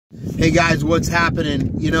Hey guys, what's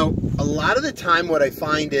happening? You know, a lot of the time what I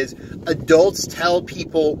find is adults tell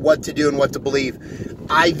people what to do and what to believe.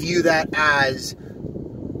 I view that as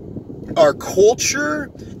our culture,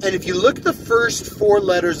 and if you look at the first 4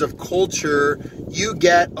 letters of culture, you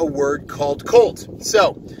get a word called cult.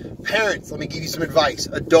 So, parents, let me give you some advice.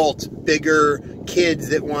 Adults, bigger kids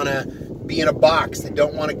that want to be in a box, that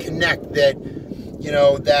don't want to connect, that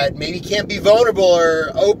that maybe can't be vulnerable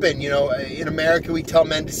or open. In America, we tell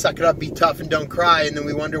men to suck it up, be tough, and don't cry. And then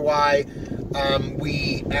we wonder why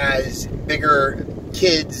we, as bigger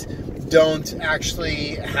kids, don't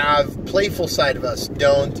actually have playful side of us,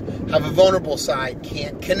 don't have a vulnerable side,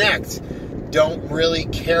 can't connect, don't really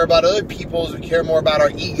care about other people's, we care more about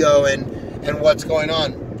our ego and what's going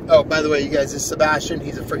on. Oh, by the way, you guys, this is Sebastian.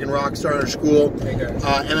 He's a freaking rock star in our school. Hey guys.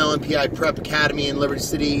 MLMP Prep Academy in Liberty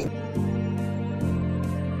City.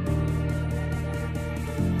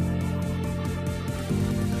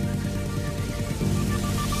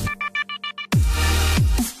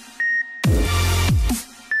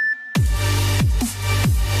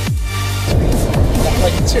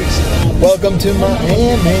 Welcome to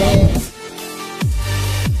Miami.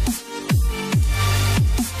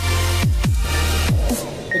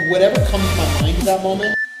 Whatever comes to my mind at that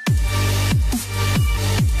moment.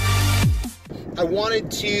 I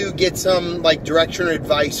wanted to get some direction or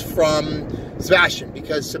advice from Sebastian,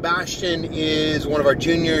 because Sebastian is one of our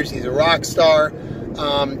juniors. He's a rock star,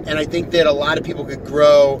 and I think that a lot of people could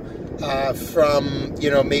grow from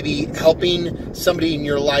maybe helping somebody in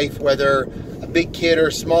your life, whether a big kid or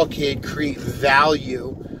a small kid, create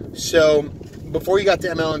value. So before you got to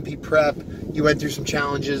MLMP Prep, you went through some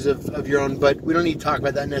challenges of your own, but we don't need to talk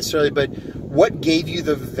about that necessarily. But what gave you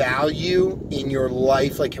the value in your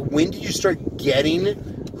life? Like, when did you start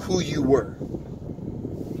getting who you were?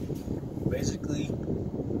 Basically,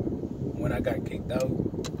 when I got kicked out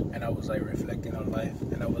and I was reflecting on life,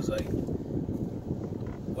 and I was like,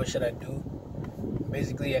 what should I do?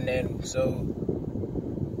 Basically, and then so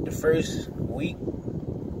the first week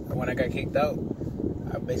when I got kicked out,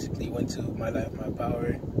 I basically went to My Life, My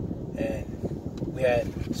Power, and we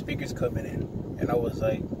had speakers coming in, and I was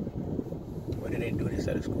like, why did they do this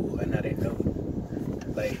at a school? And I didn't know.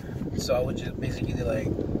 So I was just basically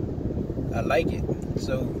I like it.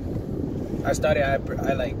 So I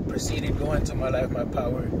proceeded going to My Life, My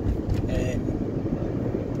Power, and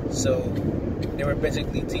so they were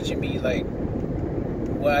basically teaching me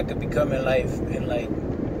what I could become in life, and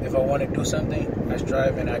if I want to do something, I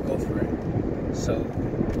strive and I go for it. So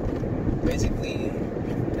basically,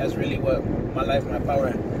 that's really what My Life, My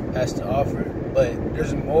Power has to offer. But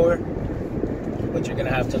there's more, but you're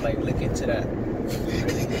gonna have to look into that.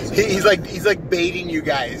 He's baiting you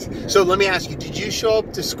guys. So let me ask you: did you show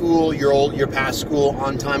up to school, your past school,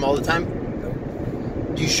 on time all the time? No.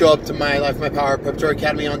 Do you show up to My Life, My Power Preparatory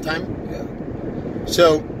Academy on time? Yeah.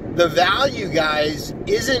 So the value, guys,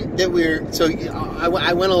 isn't that so I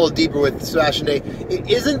went a little deeper with Sebastian Day. It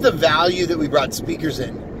isn't the value that we brought speakers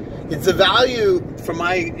in. It's the value, from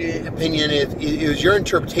my opinion, it was your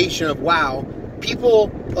interpretation of, wow,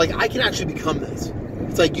 people, I can actually become this.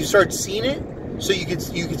 It's you start seeing it, so you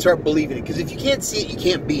can start believing it. Because if you can't see it, you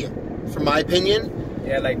can't be it, from my opinion.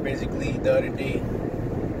 Yeah, basically the other day,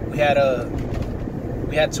 we had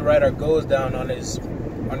to write our goals down on his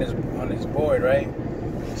board, right?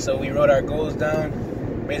 So we wrote our goals down.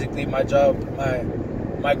 Basically, my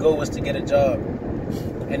goal was to get a job.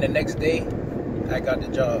 And the next day, I got the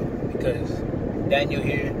job because Daniel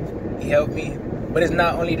here, he helped me. But it's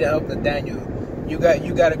not only the help of Daniel. You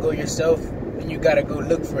got to go yourself, and you got to go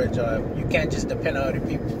look for a job. You can't just depend on other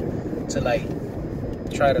people to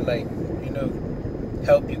try to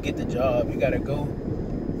help you get the job. You got to go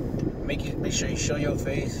make sure you show your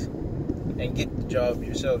face and get the job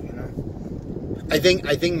yourself, I think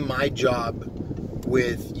my job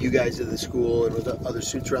with you guys at the school and with other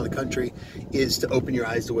students around the country is to open your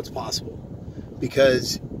eyes to what's possible.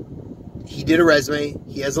 Because he did a resume,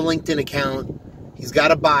 he has a LinkedIn account, he's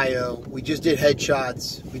got a bio, we just did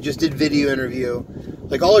headshots, we just did video interview.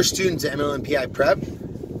 All our students at MLMP Prep,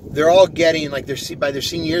 they're all getting, by their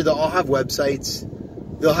senior year, they'll all have websites,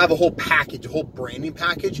 they'll have a whole package, a whole branding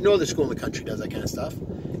package. No other school in the country does that kind of stuff.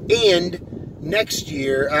 And next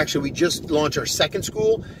year, actually, we just launched our second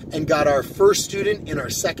school and got our first student in our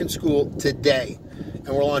second school today. And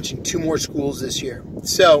we're launching 2 more schools this year.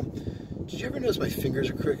 So, did you ever notice my fingers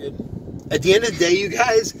are crooked? At the end of the day, you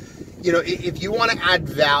guys, if you want to add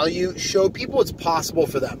value, show people what's possible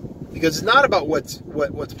for them. Because it's not about what's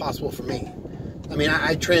possible for me. I mean,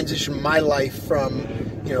 I transitioned my life from,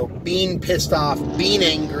 being pissed off, being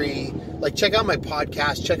angry, Like, check out my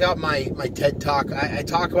podcast, check out my TED Talk. I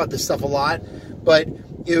talk about this stuff a lot, but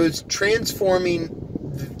it was transforming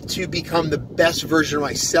to become the best version of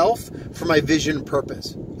myself for my vision and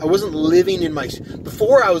purpose. I wasn't living in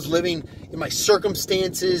before I was living in my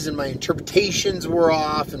circumstances, and my interpretations were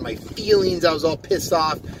off, and my feelings, I was all pissed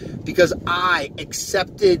off because I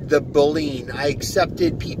accepted the bullying. I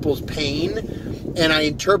accepted people's pain, and I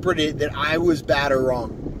interpreted that I was bad or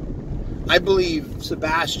wrong. I believe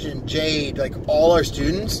Sebastian, Jade, like all our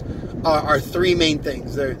students are three main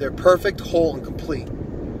things. They're perfect, whole, and complete.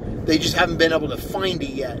 They just haven't been able to find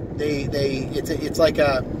it yet. It's like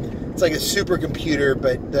a supercomputer,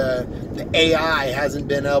 but the AI hasn't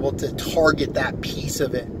been able to target that piece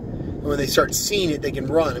of it. And when they start seeing it, they can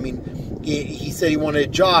run. I mean, he said he wanted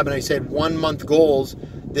a job, and I said 1 month goals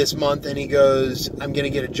this month, and he goes, I'm going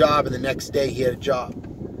to get a job, and the next day he had a job.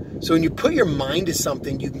 So when you put your mind to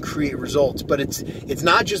something, you can create results. But it's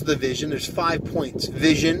not just the vision. There's 5 points.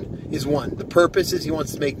 Vision is one. The purpose is he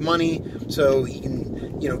wants to make money so he can,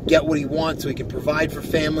 get what he wants, so he can provide for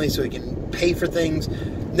family, so he can pay for things.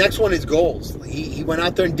 Next one is goals. He went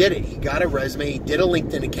out there and did it. He got a resume. He did a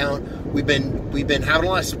LinkedIn account. We've been having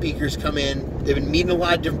a lot of speakers come in. They've been meeting a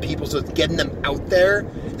lot of different people, so it's getting them out there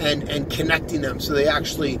and connecting them so they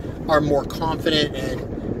actually are more confident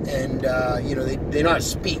and they know how to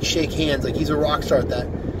speak, shake hands. Like, he's a rock star at that.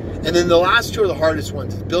 And then the last two are the hardest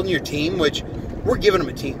ones. It's building your team, which we're giving him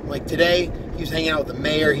a team. Like today, he was hanging out with the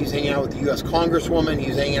mayor. He was hanging out with the U.S. Congresswoman. He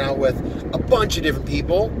was hanging out with a bunch of different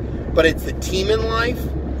people. But it's the team in life.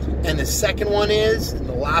 And the second one is, and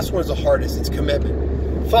the last one is the hardest, it's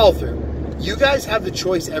commitment. Follow through. You guys have the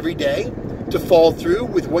choice every day to follow through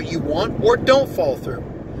with what you want or don't follow through.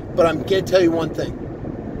 But I'm going to tell you one thing,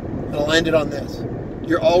 and I'll end it on this.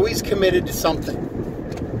 You're always committed to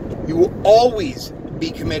something. You will always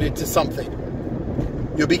be committed to something.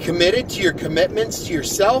 You'll be committed to your commitments to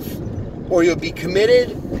yourself, or you'll be committed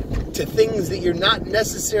to things that you're not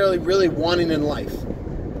necessarily really wanting in life.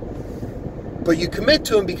 But you commit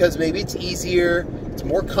to them because maybe it's easier, it's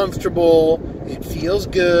more comfortable, it feels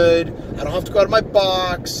good, I don't have to go out of my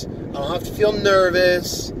box, I don't have to feel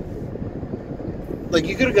nervous. Like,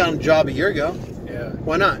 you could have gotten a job a year ago. Yeah.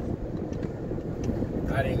 Why not?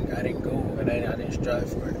 I didn't go, and I didn't strive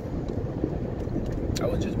for it. I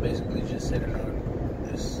was just basically just sitting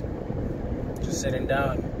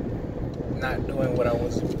down, not doing what I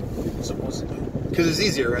was supposed to do. Because it's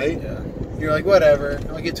easier, right? Yeah. You're like, whatever,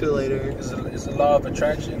 I'll get to it later. It's a law of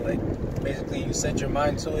attraction. Like, basically, you set your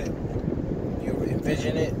mind to it, you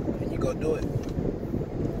envision it, and you go do it.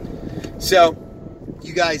 So,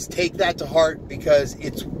 you guys take that to heart, because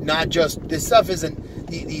it's not just, this stuff isn't,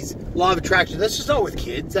 these law of attraction, that's just not with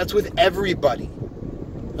kids, that's with everybody.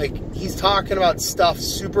 Like, he's talking about stuff,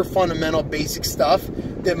 super fundamental, basic stuff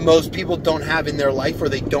that most people don't have in their life or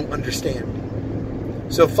they don't understand.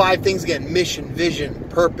 So 5 things again: mission, vision,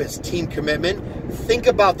 purpose, team, commitment. Think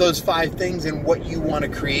about those 5 things and what you want to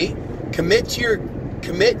create. Commit to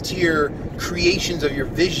your creations of your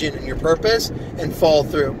vision and your purpose, and follow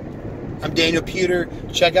through. I'm Daniel Puder.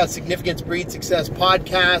 Check out Significance Breed Success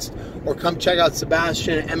podcast, or come check out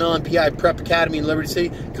Sebastian at MLMP Prep Academy in Liberty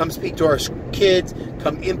City. Come speak to our kids,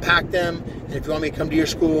 come impact them, and if you want me to come to your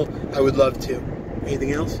school, I would love to.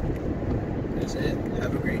 Anything else? That's it.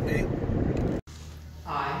 Have a great day.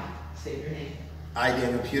 I state your name. I,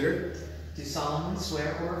 Daniel Puder, Do solemnly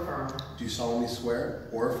swear or affirm do solemnly swear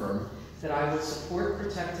or affirm that I will support,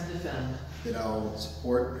 protect, and defend that I will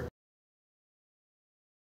support,